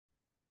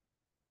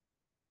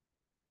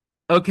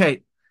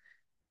Okay,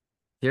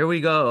 here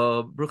we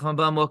go. Baruch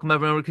haba, welcome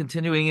everyone. We're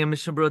continuing in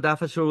Mishnah Berura Daf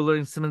Hashavua. We're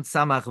learning Siman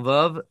Samach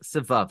Vav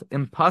Sivav.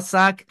 In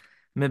Pasak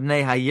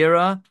Mibnei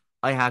Hayira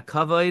I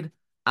HaKavod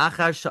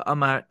Achar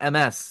Sha'amar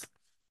MS.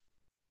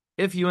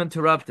 If you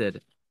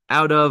interrupted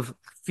out of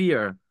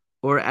fear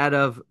or out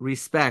of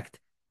respect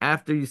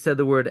after you said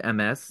the word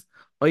MS,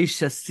 Oy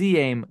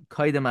Shasiyem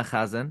Kaidem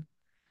HaChazan,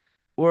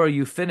 or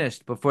you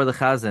finished before the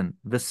Chazan,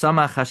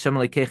 V'samach Hashem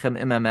Lekechem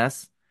Im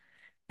MS,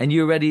 and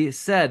you already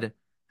said,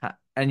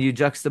 and you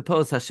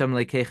juxtapose Hashem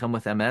Lekechem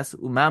with MS,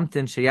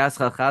 Umamtin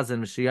Sheyaschal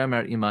Chazan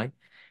M'Sheyamer Imai,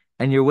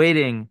 and you're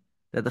waiting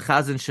that the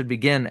Chazan should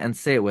begin and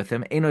say it with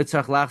him. Eino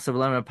Tzarch Lachsav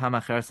Lamer Pam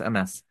Acheres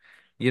MS.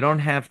 You don't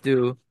have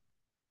to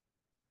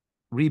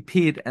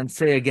repeat and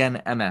say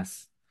again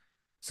MS.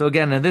 So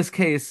again, in this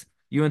case,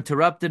 you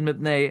interrupted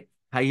Mibnei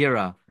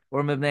Hayira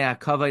or Mibnei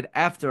HaKavod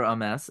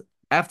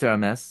after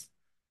MS,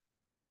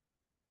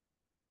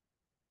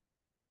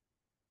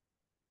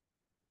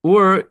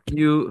 or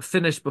you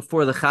finished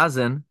before the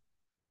Chazan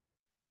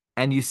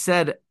and you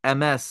said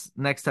MS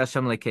next to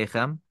Hashem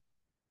Lekechem,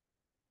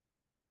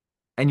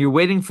 and you're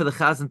waiting for the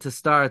Chazan to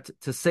start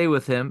to say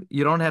with him,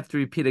 you don't have to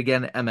repeat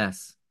again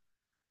MS.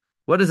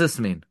 What does this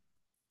mean?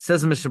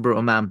 Says Mishnah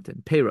Berura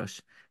Mamtin,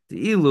 Peirosh,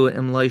 De'ilu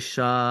im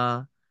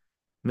loisha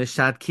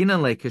mishat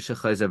kinan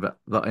lekishachayzer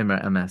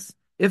va'omer MS.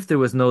 If there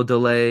was no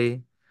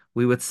delay,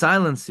 we would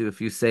silence you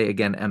if you say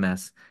again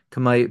MS.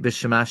 Kamay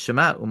b'shema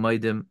shema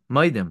u'moidim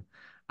moidim.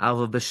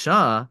 Alva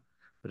b'shah,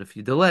 but if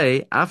you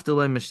delay, after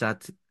le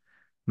mishat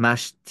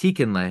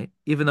mashtikinle,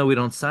 even though we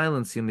don't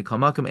silence you,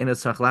 mikomakim ena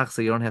tzarch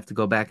lachsa, you don't have to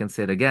go back and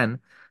say it again.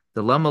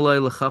 The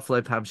lamaloi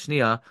lechafloi pam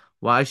shnia,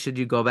 why should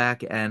you go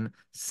back and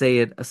say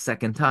it a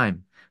second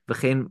time?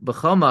 V'chein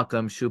b'chol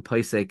makam shu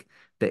paisek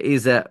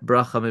be'eze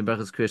bracha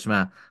mibrachas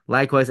kriyashma.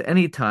 Likewise,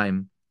 any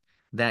time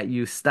that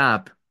you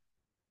stop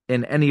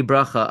in any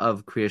bracha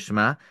of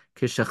kriyashma,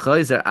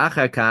 kishachoizer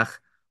achar kach,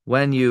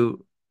 when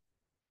you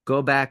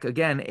go back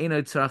again,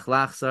 ena tzarch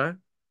lachsar,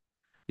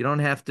 you don't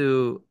have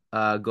to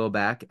go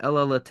back.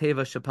 Ela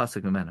lateva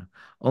shapasuk memena.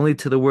 Only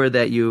to the word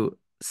that you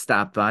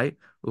stopped by.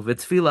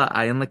 Uvitzfila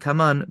ayin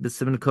lekaman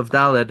b'simin kuf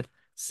daled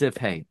sif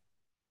hey.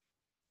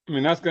 I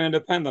mean, that's going to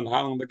depend on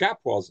how long the gap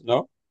was,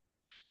 no?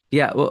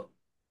 Yeah, well,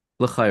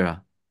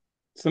 l'chayra.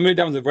 Somebody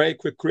that was a very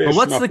quick But Kriya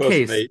what's Shema the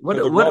case? personally, but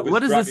the What Rav is what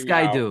does this dragging it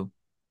guy out. do?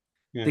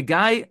 Yeah. The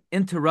guy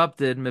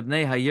interrupted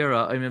Mibnei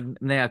Hayira or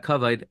Mibnei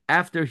HaKavod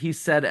after he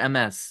said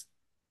MS.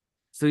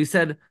 So he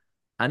said,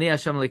 Ani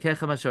Hashem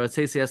lekechem asher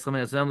atzesi eschem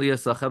etzem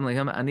liyasachem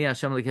lehem Ani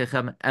Hashem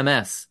lekechem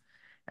MS.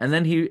 And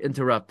then he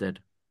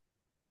interrupted.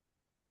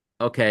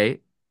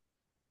 Okay.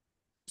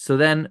 So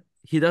then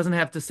he doesn't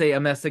have to say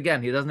MS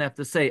again. He doesn't have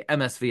to say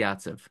MS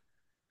v'yatziv.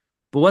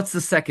 But what's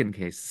the second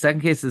case? The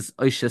second case is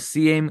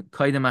Oishasiyem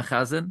Kaidem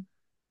HaChazan.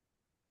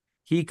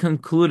 He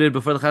concluded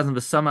before the Chazan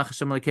v'samach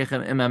Hashem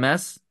lekechem im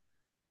MS,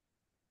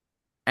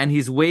 and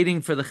he's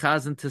waiting for the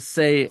Chazan to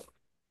say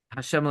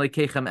Hashem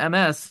lekechem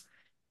MS.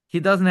 He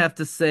doesn't have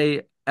to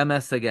say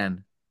MS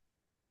again.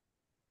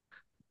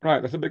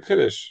 Right, that's a big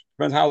Kiddush.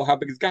 Depends how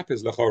big his gap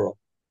is, Lechora.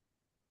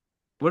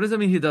 What does it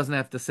mean he doesn't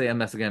have to say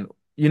MS again?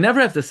 You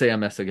never have to say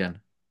MS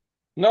again.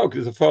 No,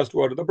 because it's the first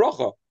word of the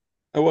bracha.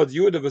 In other words,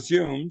 you would have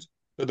assumed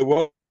that the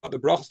word the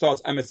bracha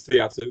starts emes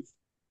v'yatziv.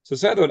 So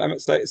say the word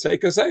say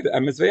the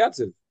emes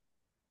v'yatziv.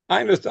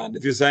 I understand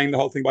if you're saying the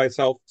whole thing by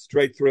itself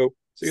straight through.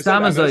 So you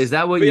said Stamazoi, is emes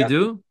that what you v'yatziv.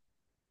 do?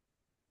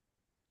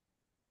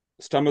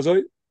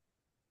 Stamazoi?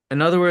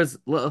 In other words,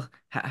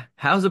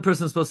 how's a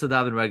person supposed to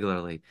daven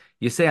regularly?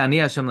 You say Ani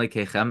Hashem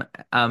lekechem,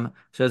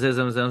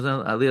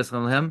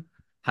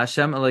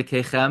 Hashem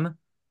lekechem,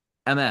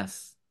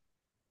 MS,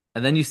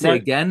 and then you say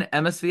Right. again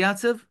MS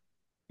v'yatziv.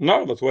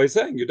 No, that's what he's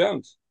saying. You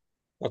don't.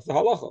 That's the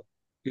halacha.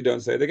 You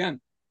don't say it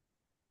again.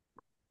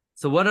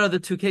 So what are the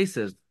two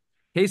cases?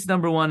 Case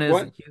number one is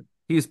What?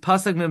 he's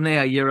pasuk mibnei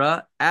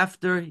hayira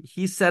after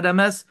he said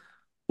MS,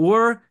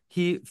 or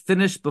he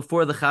finished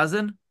before the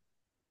chazan.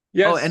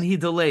 Oh, and Yes. he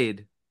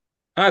delayed.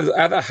 As a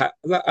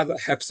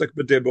hefsek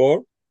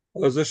b'dibor,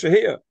 there's a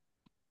shahiyah.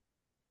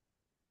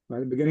 Right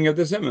at the beginning of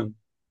the Siman.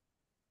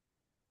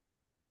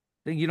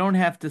 Then you don't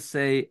have to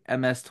say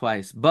MS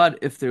twice. But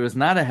if there is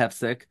not a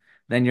hefsek,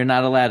 then you're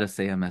not allowed to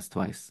say MS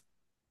twice.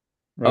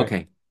 Right.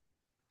 Okay.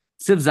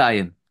 Siv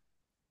Zayin.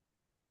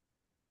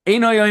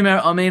 Eino yomer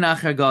amen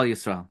acher gal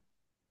Yisrael.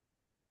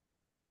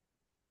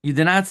 You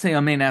did not say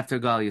amen after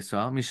gal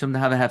Yisrael. Mishum to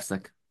have a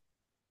hefsek.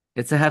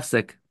 It's a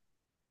hefsek.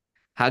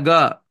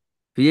 Haga.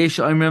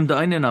 V'yesh oimrim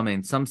da'oinen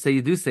amen. Some say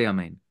you do say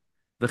amen.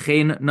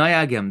 V'chein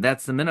noyagim.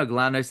 That's the minhag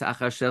lanos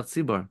achar shel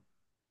tzibor.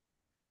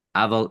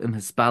 Aval im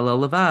hispala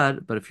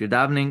levad. But if you're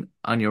davening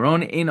on your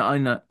own, ein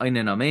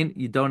oinen amen,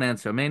 you don't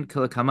answer amen.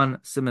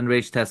 Kilakaman siman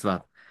reish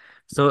tesvav.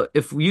 So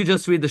if you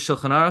just read the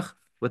Shulchan Aruch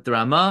with the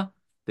Ramah,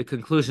 the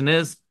conclusion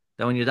is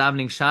that when you're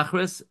davening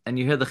Shachris and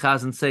you hear the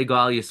Chazan say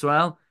Goal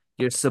Yisrael,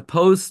 you're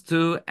supposed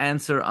to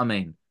answer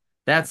Amen.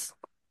 That's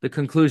the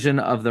conclusion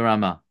of the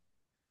Ramah.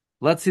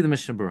 Let's see the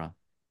Mishnah Berura.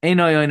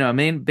 Eino yoino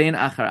Amen, bein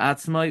achar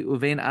atzmai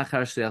uvein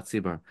achar shliach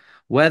tzibur.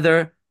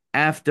 Whether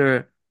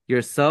after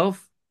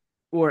yourself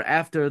or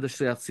after the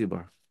Shliach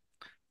Tzibor.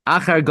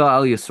 Achar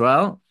Gal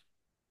Yisrael.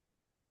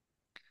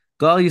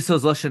 Gal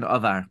Yisrael's Lashon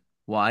Avar.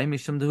 Why?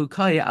 Mishum dehu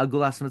kaya al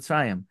gulas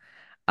Mitzrayim.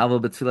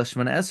 Avol b'tfilah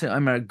Shemona Esrei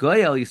Omer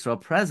Goyal Yisrael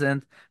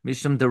present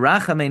Mishum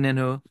deracha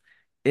meinenu.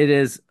 It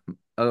is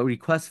a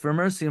request for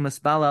mercy,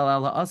 Maspal al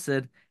ala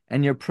asid,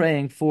 and you're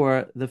praying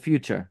for the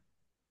future.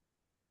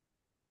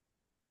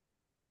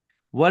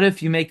 What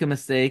if you make a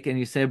mistake and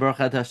you say Baruch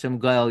Atah Hashem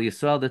Goyal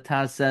Yisrael? The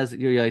Taz says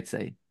you're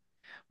Yotzei.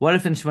 What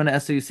if in Shemona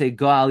Esrei you say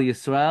Goyal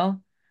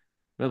Yisrael?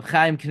 Reb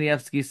Chaim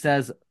Kanievsky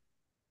says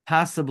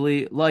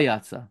possibly Lo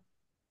Yatza.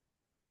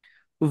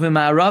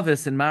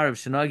 Uvima'aravis in Marav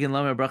Shenogin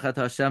Lomer Brachat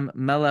Hashem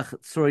Melech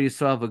Tzur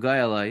Yisrael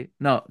V'Gayalai.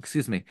 No,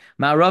 excuse me.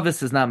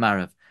 Ma'aravis is not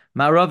Marav.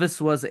 Ma'aravis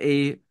was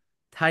a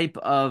type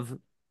of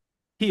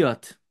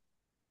hiyot,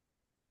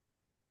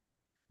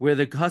 where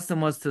the custom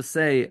was to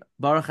say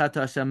Baruch Atah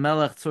Hashem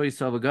Melech Tzur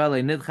Yisrael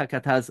V'Gayalai Nidcha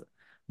Kataz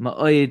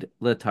Ma'oid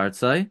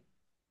Letartzai.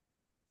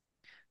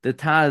 The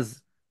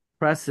Taz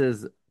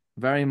presses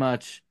very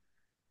much.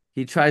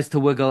 He tries to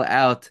wiggle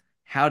out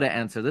how to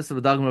answer. This is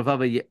a dogma of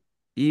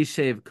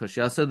Yishev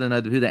Kushasa, the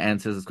Nadhuda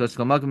answers. It's Kush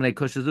Kamakim Ne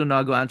Kushazu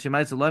Nago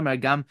Anshimais Loimer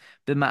Gam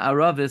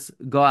B'Ma'aravis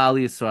Go Al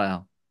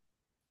Yisrael.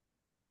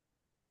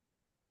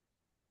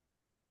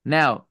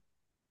 Now,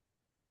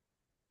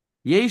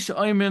 Yesh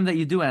Oimrim that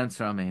you do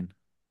answer Amen.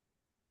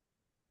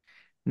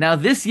 Now,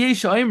 this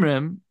Yesh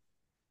Oimrim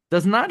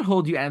does not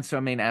hold you answer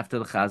Amen after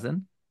the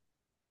Chazan.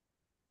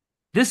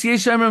 This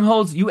Yesh Oimrim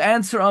holds you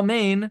answer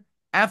Amen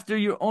after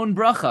your own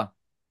bracha.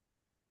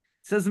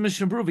 Says the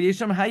Mishna Berura,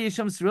 "Yesham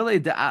hayesham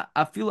srilei de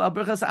afilu al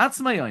brachas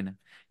atzmayon."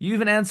 You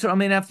even answer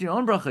Amen after your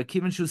own bracha.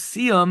 Kiven shu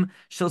siyum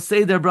shall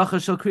say their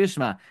bracha shel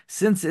kriyashma,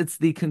 since it's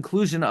the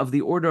conclusion of the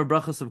order of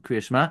brachas of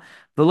kriyashma.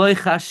 V'loy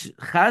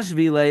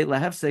chashvilei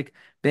lahefsek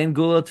ben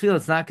gula tefillah.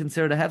 It's not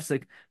considered a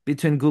hefsek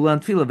between gula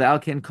and tefillah.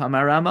 V'alken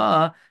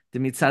kamarama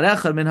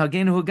demitzarecha min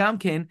hagenu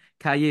gamken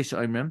kayesh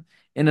oimrim.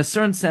 In a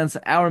certain sense,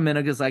 our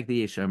minhag is like the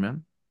yesh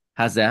oimrim.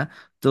 Hazeh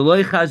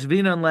deloy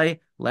chashvinon le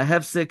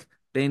lahefsek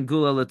bein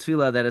gula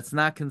latvila, that it's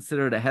not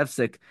considered a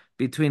hefsek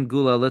between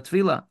gula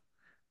latvila.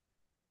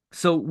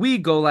 So we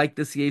go like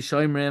this Yesh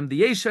Oimrim. The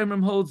Yesh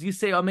Oimrim holds you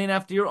say Amen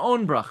after your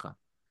own bracha.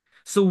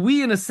 So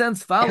we, in a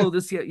sense, follow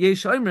this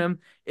Yesh Oimrim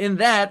in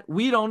that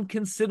we don't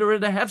consider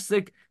it a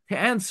hefsek to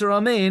answer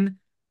Amen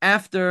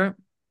after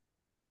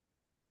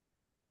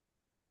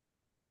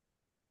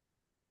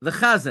the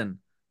Chazan.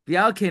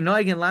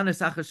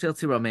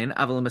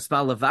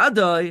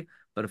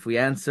 But if we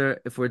answer,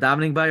 if we're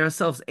davening by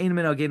ourselves,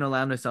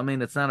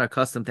 it's not our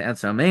custom to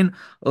answer Amen.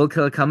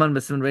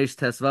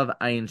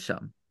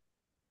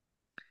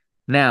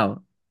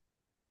 Now,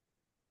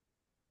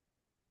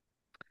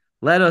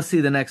 let us see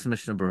the next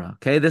Mishnah Berura.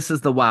 Okay, this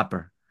is the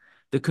whopper.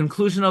 The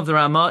conclusion of the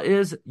Ramah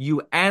is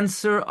you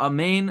answer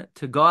Amen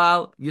to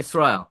Goal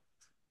Yisrael.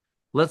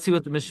 Let's see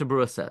what the Mishnah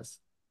Berura says.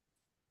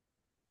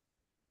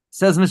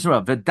 Says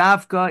Mishnah Berura,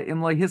 "V'davka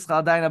im lo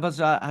hischal dayin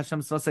abasha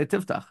Hashem svasei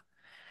tiftach."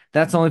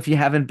 That's only if you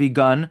haven't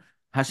begun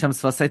Hashem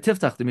Svasai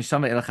Tiftach. The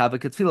Mishama Elachava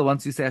Ketfila.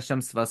 Once you say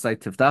Hashem Svasai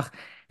Tiftach,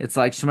 it's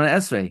like Shemona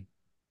Esrei.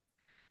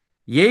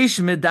 Yesh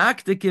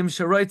medaktikim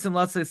sharoitzim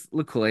latzis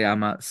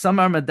l'kulayama. Some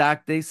are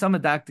medakte, some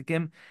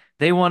medaktikim.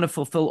 They want to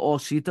fulfill all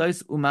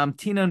shitos.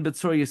 Umamtinan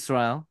b'tzor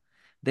Yisrael.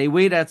 They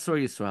wait at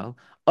Tzor Yisrael.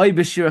 Oy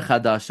b'shir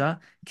chadasha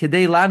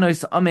kedei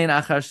lanois amen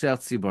achar shel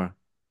tzibor.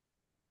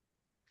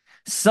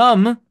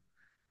 Some,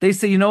 they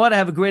say, you know what? I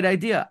have a great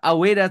idea. I'll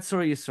wait at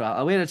Tzor Yisrael.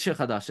 I'll wait at Shir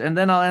Chadash, and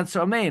then I'll answer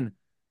Amen.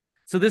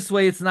 So this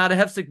way, it's not a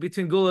hefsek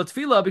between Gula and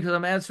Tefillah because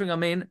I'm answering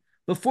Amen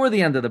before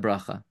the end of the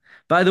bracha.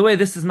 By the way,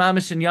 this is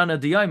Mamish and Yana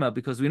Diyayma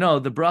because we know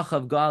the bracha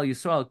of Gal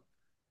Yisrael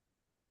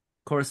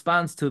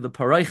corresponds to the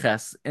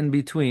paroiches in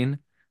between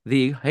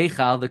the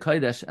Heichal, the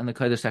Kodesh, and the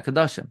Kodesh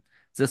HaKadoshim.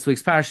 It's this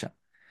week's parsha.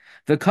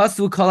 The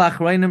Kastu Kol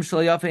Achreinim Shal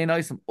Yafei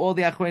Noisim. All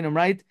the Achreinim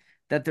write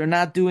that they're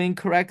not doing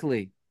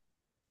correctly.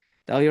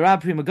 They're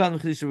emsa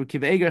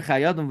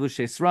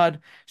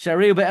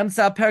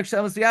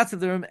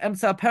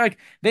perek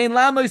vein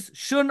lamos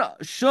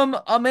shum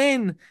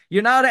amen.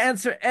 You're not to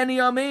answer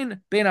any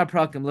amen. Bein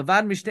aprakim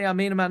levad mishnei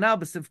amen manau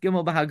b'sif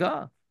gimel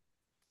b'haga,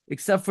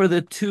 except for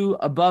the two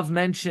above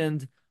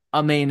mentioned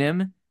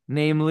amenim,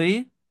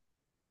 namely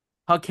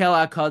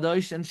Hakel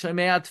HaKadosh and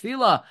Shemei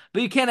HaTfilah.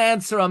 But you can't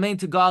answer amen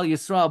to Gal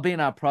Yisrael bein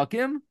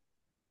aprakim.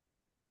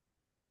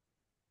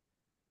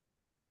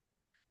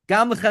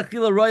 Also,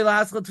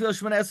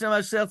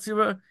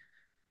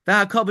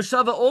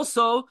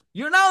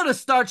 you're not to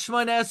start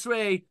Shemona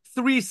Esrei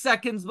 3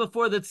 seconds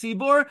before the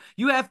tzibor.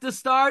 You have to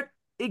start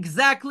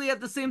exactly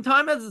at the same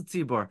time as the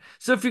tzibor.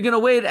 So if you're going to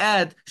wait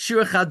at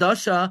Shir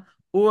Chadasha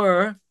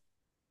or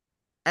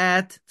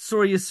at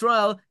Tzor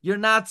Yisrael, you're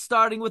not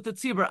starting with the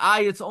tzibor.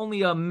 It's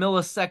only a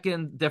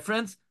millisecond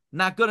difference.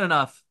 Not good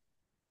enough.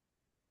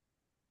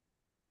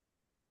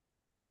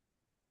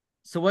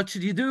 So what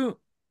should you do?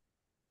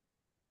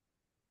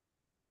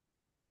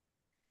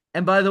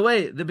 And by the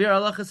way, the Bir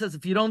Halacha says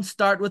if you don't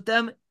start with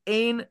them,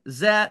 ein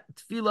zeh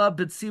tefillah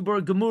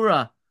b'tzibur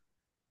gemura.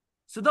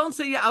 So don't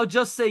say, I'll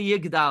just say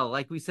Yigdal,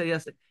 like we said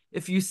yesterday.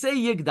 If you say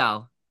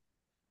Yigdal,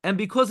 and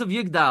because of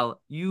Yigdal,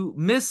 you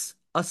miss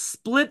a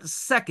split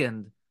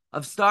second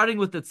of starting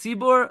with the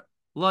tzibur,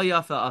 lo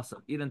yafa asa.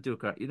 You didn't do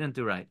correct. You didn't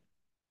do right.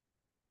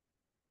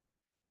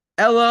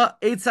 Ella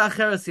eitza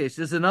acheres yesh.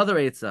 There's another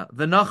eitza.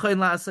 V'nachayin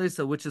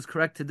la'asoisa, which is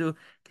correct to do.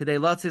 Kedei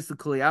latzis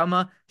l'kuli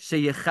alma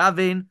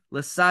sheyechavein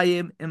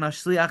l'sayim im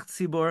ashliach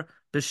tzibur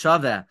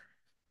b'shaveh.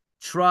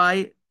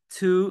 Try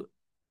to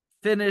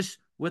finish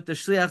with the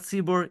shliach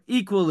tzibur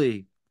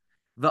equally.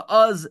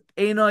 Va'az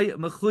einoi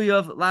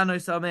mechuyav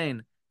lanois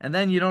amen. And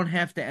then you don't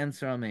have to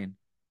answer amen.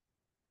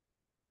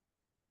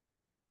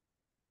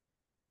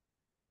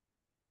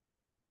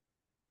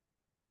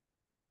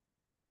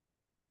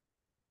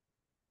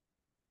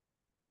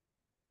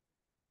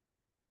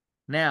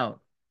 Now,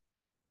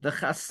 the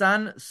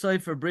Chazan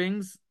Seif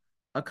brings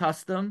a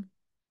custom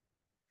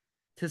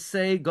to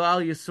say Goal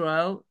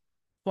Yisroel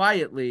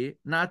quietly,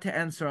 not to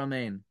answer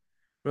Amen.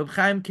 Reb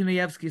Chaim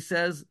Kanievsky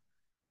says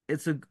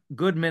it's a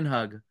good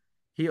minhag.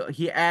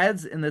 He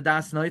adds in the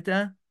Das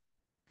Noite,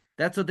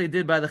 that's what they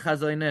did by the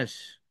Chazon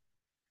Ish.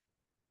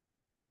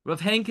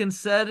 Rav Henkin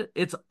said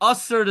it's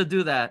usser to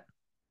do that.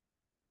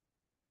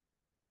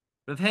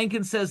 Rav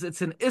Henkin says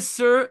it's an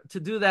isser to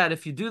do that.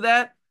 If you do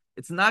that,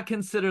 it's not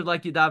considered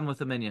like you daven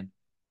with a minyan.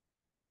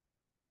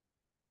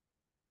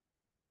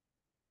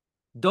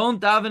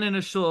 Don't daven in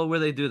a shul where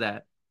they do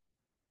that.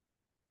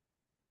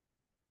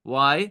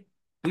 Why?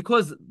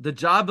 Because the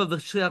job of the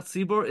Shliach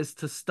Tzibur is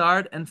to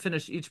start and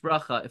finish each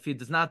bracha. If he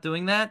is not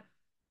doing that,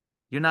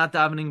 you're not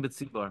davening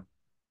b'tzibur.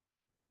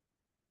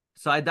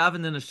 So I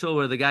davened in a shul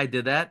where the guy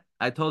did that.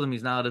 I told him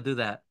he's not allowed to do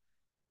that.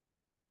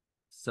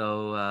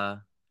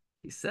 So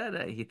he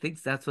said he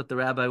thinks that's what the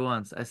rabbi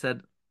wants. I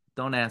said,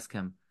 don't ask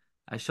him.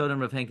 I showed him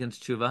Rav Henkin's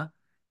tshuva,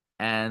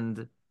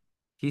 and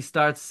he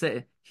started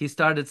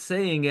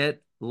saying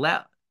it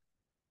loud.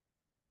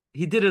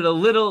 He did it a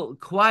little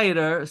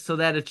quieter so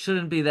that it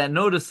shouldn't be that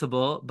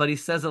noticeable, but he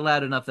says it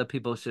loud enough that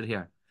people should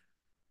hear.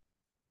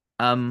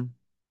 That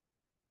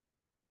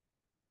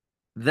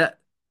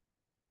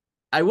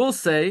I will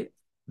say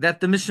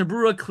that the Mishnah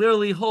Berura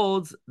clearly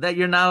holds that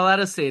you're not allowed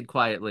to say it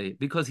quietly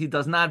because he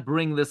does not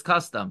bring this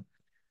custom.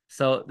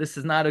 So this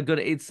is not a good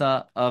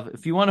eitzah of,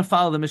 if you want to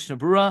follow the Mishnah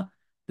Berura,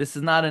 this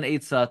is not an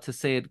eitzah to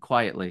say it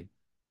quietly.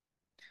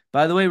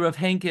 By the way, Rav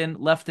Henkin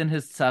left in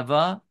his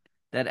tzava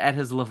that at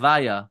his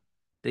levaya,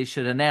 they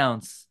should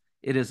announce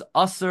it is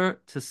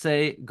usher to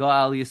say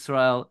Goal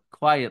Yisrael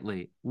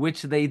quietly,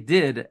 which they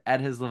did at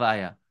his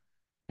levaya.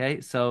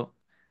 Okay, so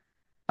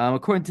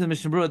according to the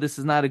Mishnah Berura, this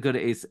is not a good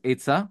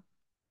eitzah.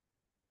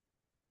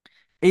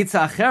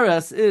 Eitzah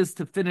acheres is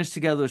to finish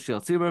together with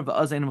Shil Tzibur,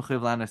 v'az ein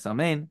mechuyev lanos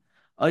amen,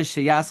 oy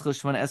sheyaschel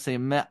shmona esrei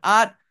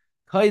me'at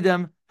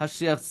koidem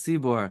hashiach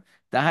tzibur,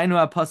 dahainu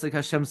ha'pasuk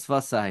Hashem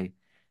svasai.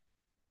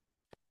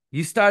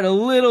 You start a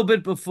little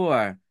bit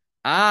before.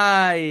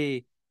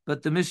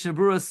 But the Mishnah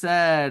Berura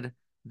said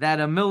that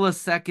a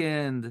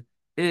millisecond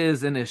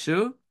is an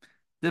issue.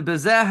 The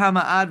bezeh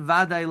hama'ad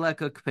vaday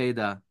leka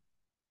kpeda.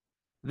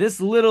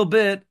 This little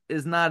bit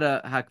is not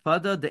a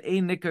hakpada. The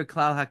ein nikar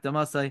klal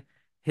hakdamasai.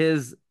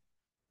 His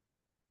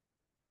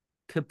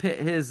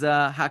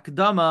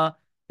hakdama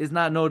is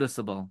not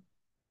noticeable.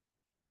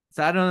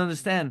 So I don't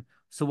understand.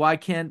 So why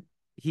can't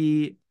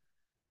he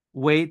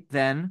wait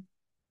then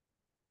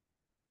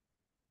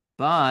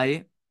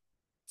by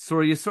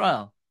Surah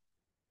Yisrael?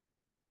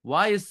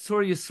 Why is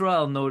Surah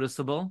Yisrael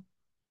noticeable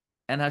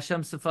and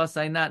Hashem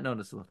Sefasai not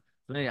noticeable?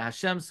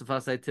 Hashem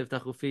Sefasai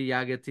Tiftachu Fi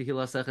Yaget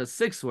Tihilasech is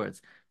 6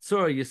 words.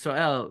 Surah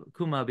Yisrael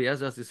Kuma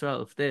Be'ezras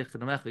Yisrael Uftech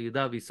Chenamecha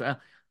Yudav Yisrael.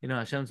 You know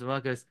Hashem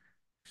Sefasai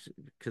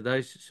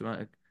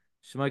Kadosh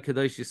Shema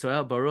Kadosh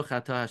Yisrael Baruch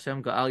Atah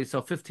Hashem Ga'al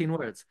Yisrael. 15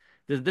 words.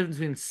 There's a difference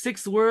between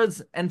 6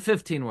 words and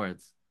 15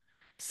 words.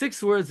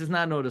 6 words is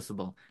not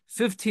noticeable.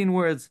 15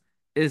 words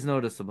is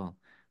noticeable.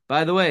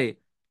 By the way,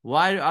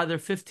 why are there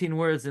 15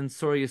 words in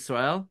Surah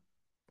Yisrael?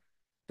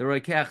 The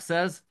Roikeach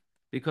says,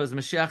 because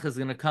Mashiach is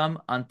going to come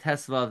on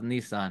Tesvav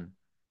Nisan.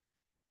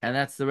 And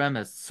that's the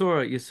remes.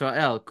 Surah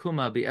Yisrael,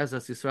 Kuma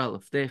Be'ezras Yisrael,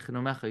 Uftech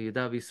Nomecha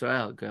Yudav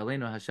Yisrael,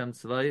 Ga'aleinu Hashem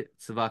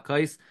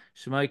Tzavakais,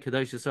 Shemai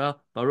Kadosh Yisrael,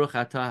 Baruch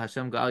Atah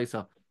Hashem Ga'al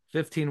Yisrael.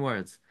 15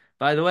 words.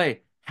 By the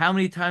way, how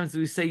many times do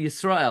we say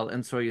Yisrael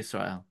in Surah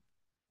Yisrael?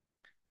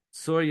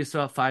 Surah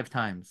Yisrael 5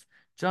 times.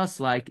 Just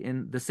like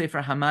in the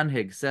Sefer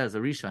Hamanhig says, a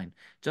Rishon,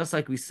 just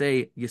like we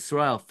say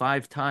Yisrael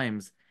 5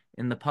 times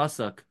in the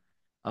Pasuk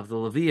of the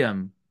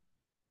Levium,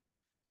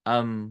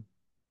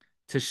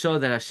 to show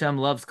that Hashem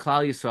loves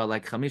Klal Yisrael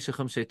like Chamisha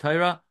Chumshei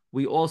Torah,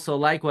 we also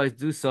likewise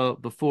do so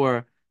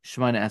before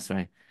Shemona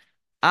Esrei.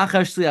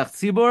 Achar Shliach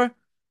Tzibor,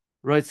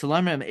 Roit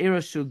Salamer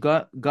Eroshu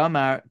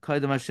Gamar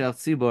Koidem Shliach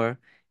Tzibor.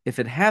 If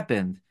it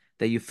happened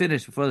that you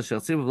finished before the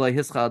Shliach Tzibor, V'lo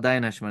Hischal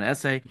Adayin Shemona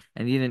Esrei,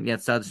 and you didn't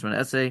yet start the Shemona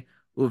Esrei,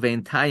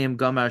 Uvein Tayim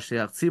Gamar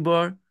Shliach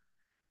Tzibor,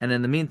 and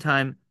in the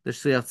meantime the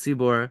Shliach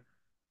Tzibor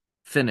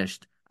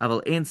finished.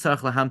 Aval Ein Sarch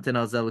Lahamtin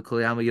Al Zel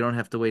L'Kol Yama. You don't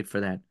have to wait for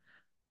that.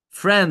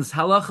 Friends,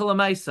 halacha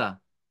l'maisa.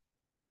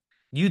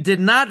 You did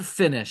not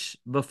finish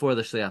before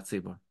the Shliach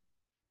Tzibur.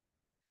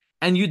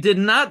 And you did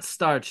not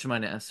start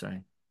Shemona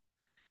Esrei.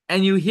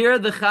 and you hear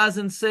the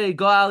Chazan say,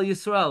 Go al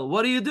Yisroel,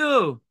 what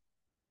do?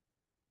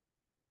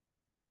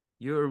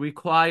 You're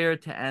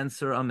required to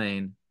answer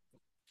Amen.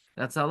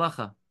 That's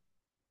halacha.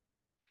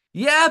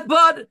 Yeah,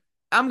 but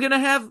I'm gonna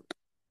have,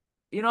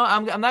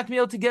 I'm not gonna be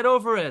able to get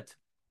over it.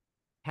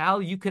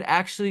 Hal, you could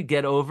actually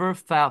get over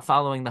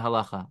following the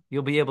halacha.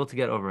 You'll be able to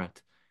get over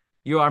it.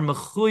 You are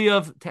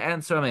mechuyav to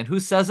answer Amen. Who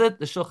says it?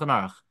 The Shulchan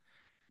Aruch.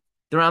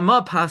 The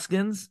Ramah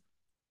Paskins,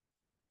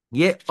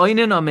 ye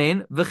oinen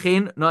Amen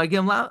v'chein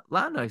noagim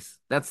la'anois.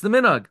 That's the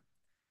minog.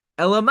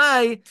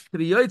 Elamai, to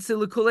be yoytze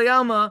l'kulei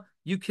alma,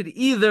 you could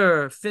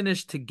either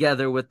finish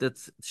together with the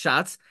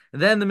shots,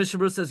 and then the Mishnah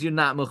Berurah says you're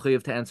not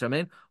mechuyev to answer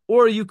Amen,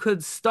 or you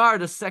could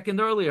start a second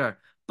earlier.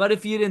 But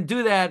if you didn't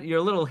do that, you're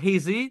a little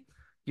hazy,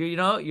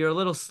 you're a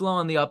little slow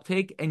on the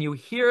uptake, and you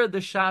hear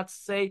the shots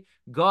say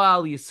Go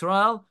al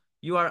Yisrael,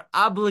 you are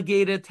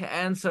obligated to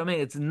answer Amen.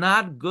 It's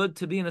not good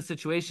to be in a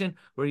situation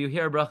where you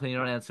hear a bracha and you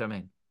don't answer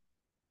Amen.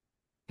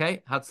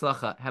 Okay,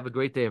 Hatzlacha. Have a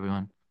great day,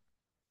 everyone.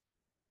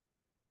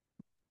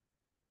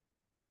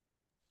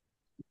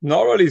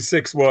 Not only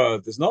 6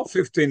 words. It's not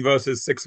 15 verses, 6